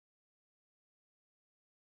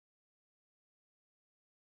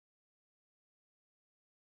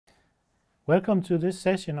Welcome to this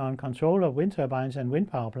session on control of wind turbines and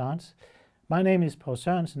wind power plants. My name is Poul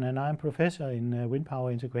Sørensen and I'm professor in wind power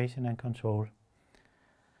integration and control.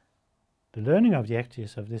 The learning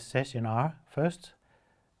objectives of this session are, first,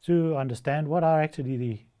 to understand what are actually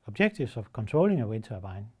the objectives of controlling a wind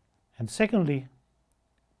turbine. And secondly,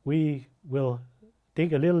 we will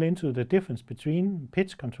dig a little into the difference between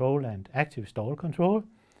pitch control and active stall control.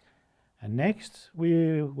 And next,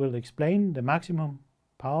 we will explain the maximum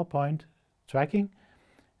power point tracking.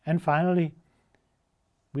 And finally,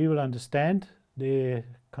 we will understand the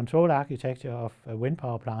control architecture of a wind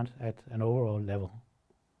power plant at an overall level.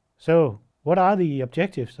 So, what are the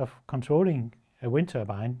objectives of controlling a wind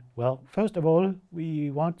turbine? Well, first of all,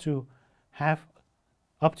 we want to have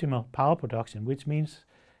optimal power production, which means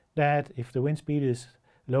that if the wind speed is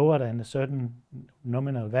lower than a certain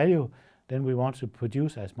nominal value, then we want to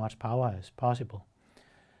produce as much power as possible.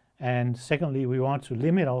 And secondly, we want to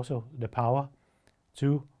limit also the power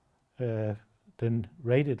to the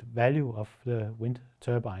rated value of the wind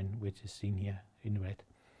turbine, which is seen here in red.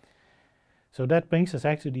 So that brings us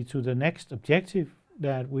actually to the next objective,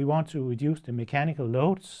 that we want to reduce the mechanical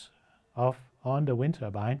loads on the wind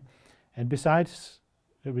turbine. And besides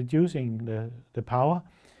reducing the power,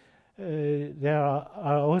 there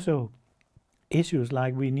are also issues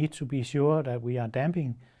like we need to be sure that we are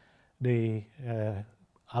damping the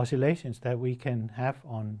oscillations that we can have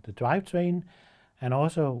on the drivetrain, and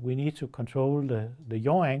also we need to control the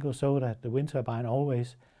yaw angle so that the wind turbine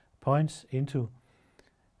always points into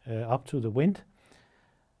up to the wind.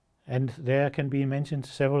 And there can be mentioned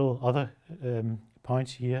several other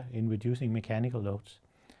points here in reducing mechanical loads.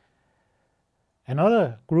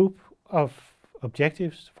 Another group of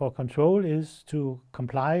objectives for control is to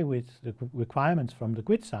comply with the requirements from the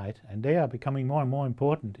grid side, and they are becoming more and more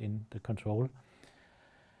important in the control.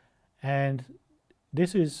 And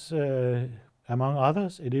this is, among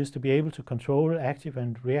others, it is to be able to control active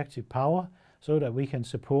and reactive power so that we can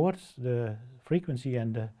support the frequency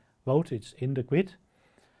and the voltage in the grid.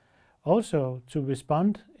 Also to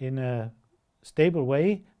respond in a stable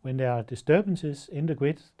way when there are disturbances in the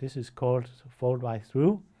grid. This is called fault right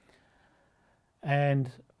through. And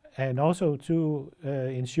also to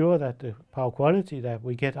ensure that the power quality that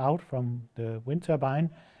we get out from the wind turbine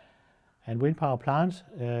and wind power plants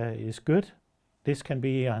is good. This can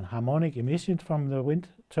be a harmonic emission from the wind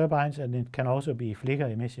turbines, and it can also be flicker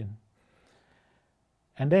emission.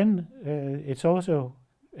 And then it's also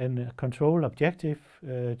a control objective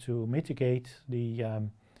to mitigate the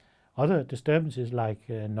other disturbances like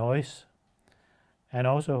noise, and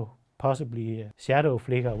also possibly shadow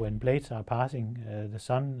flicker when blades are passing the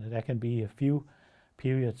sun. There can be a few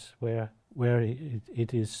periods where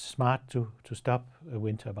it is smart to stop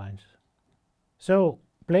wind turbines. So,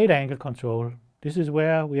 blade angle control. This is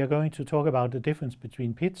where we are going to talk about the difference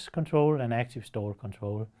between pitch control and active stall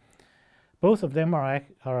control. Both of them are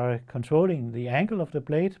controlling the angle of the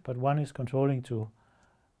blade, but one is controlling to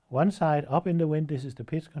one side up in the wind. This is the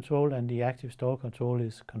pitch control, and the active stall control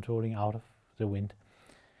is controlling out of the wind.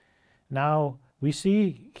 Now we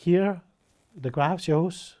see here the graph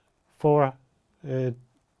shows for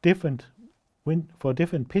different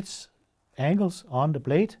pitch angles on the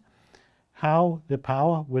blade how the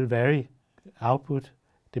power will vary output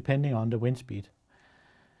depending on the wind speed.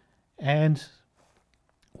 And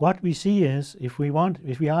what we see is if we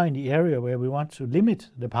are in the area where we want to limit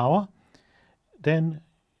the power, then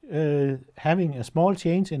having a small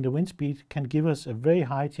change in the wind speed can give us a very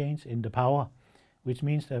high change in the power, which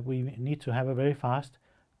means that we need to have a very fast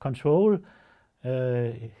control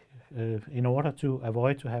in order to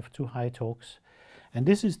avoid to have too high torques. And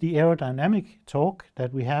this is the aerodynamic torque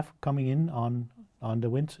that we have coming in on the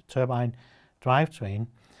wind turbine drivetrain.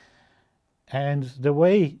 And the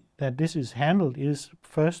way that this is handled is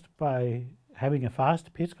first by having a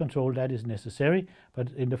fast pitch control that is necessary,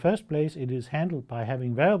 but in the first place it is handled by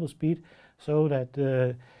having variable speed so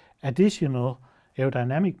that additional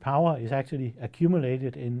aerodynamic power is actually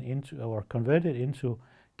accumulated into or converted into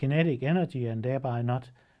kinetic energy and thereby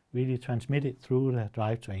not really transmitted through the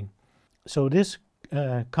drivetrain. So this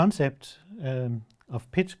concept of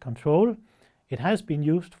pitch control, it has been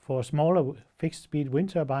used for smaller fixed speed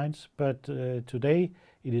wind turbines, but today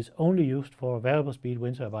it is only used for variable speed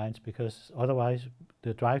wind turbines because otherwise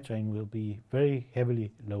the drivetrain will be very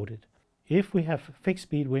heavily loaded. If we have fixed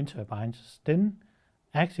speed wind turbines, then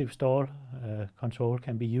active stall control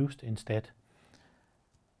can be used instead.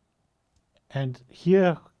 And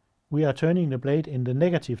here we are turning the blade in the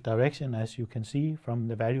negative direction, as you can see from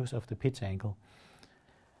the values of the pitch angle.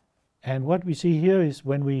 And what we see here is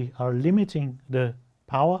when we are limiting the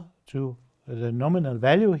power to the nominal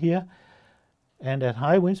value here, and at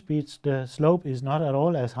high wind speeds the slope is not at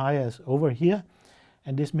all as high as over here,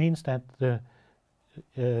 and this means that the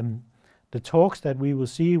torques that we will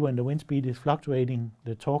see when the wind speed is fluctuating,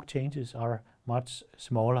 the torque changes are much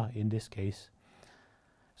smaller in this case.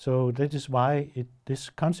 So that is why this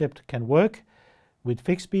concept can work with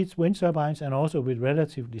fixed speed wind turbines and also with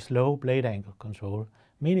relatively slow blade angle control,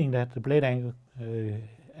 meaning that the blade angle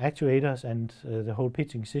actuators and the whole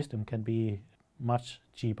pitching system can be much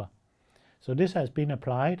cheaper. So this has been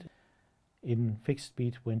applied in fixed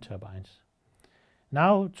speed wind turbines.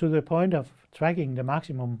 Now to the point of tracking the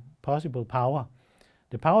maximum possible power,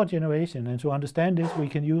 the power generation, and to understand this we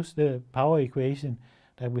can use the power equation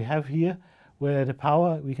that we have here, where the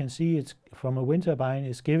power we can see it's from a wind turbine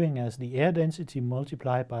is giving as the air density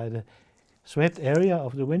multiplied by the swept area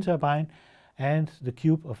of the wind turbine and the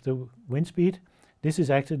cube of the wind speed. This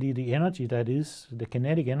is actually the energy, that is the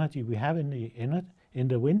kinetic energy we have in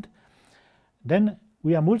the wind. Then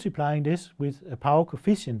we are multiplying this with a power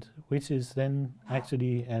coefficient, which is then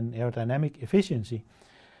actually an aerodynamic efficiency.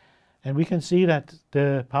 And we can see that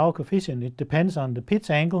the power coefficient, it depends on the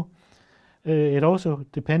pitch angle. It also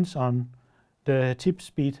depends on the tip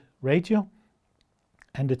speed ratio.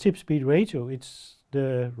 And the tip speed ratio, it's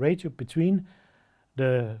the ratio between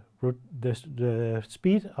the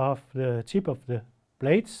speed of the tip of the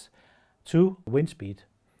blades to wind speed.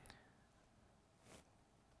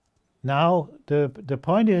 Now the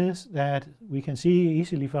point is that we can see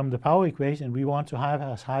easily from the power equation we want to have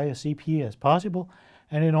as high a CP as possible,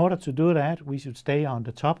 and in order to do that we should stay on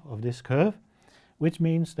the top of this curve, which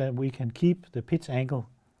means that we can keep the pitch angle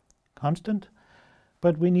constant,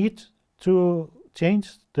 but we need to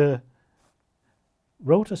change the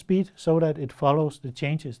rotor speed so that it follows the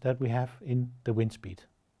changes that we have in the wind speed.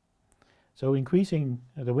 So increasing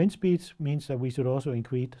the wind speed means that we should also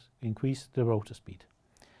increase the rotor speed.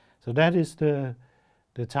 So that is the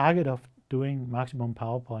target of doing maximum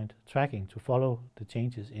power point tracking, to follow the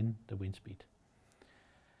changes in the wind speed.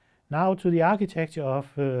 Now to the architecture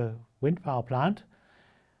of a wind power plant.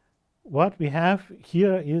 What we have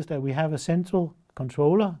here is that we have a central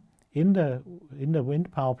controller in the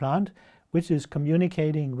wind power plant, which is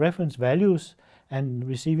communicating reference values and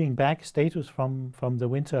receiving back status from the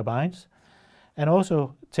wind turbines, and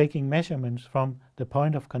also taking measurements from the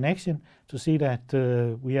point of connection to see that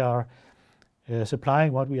we are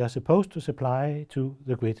supplying what we are supposed to supply to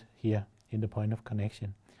the grid here in the point of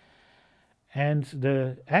connection. And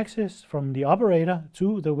the access from the operator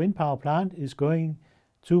to the wind power plant is going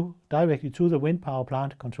directly to the wind power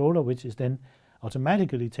plant controller, which is then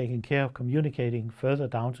automatically taking care of communicating further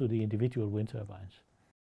down to the individual wind turbines.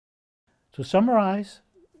 To summarize,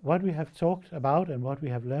 what we have talked about and what we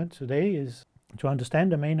have learned today is to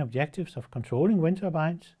understand the main objectives of controlling wind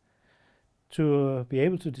turbines, to be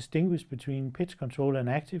able to distinguish between pitch control and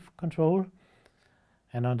active control,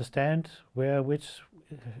 and understand which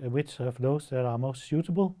of those that are most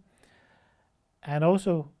suitable, and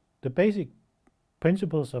also the basic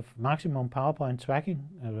principles of maximum power point tracking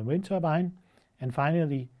of a wind turbine, and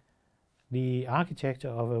finally the architecture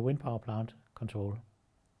of a wind power plant control.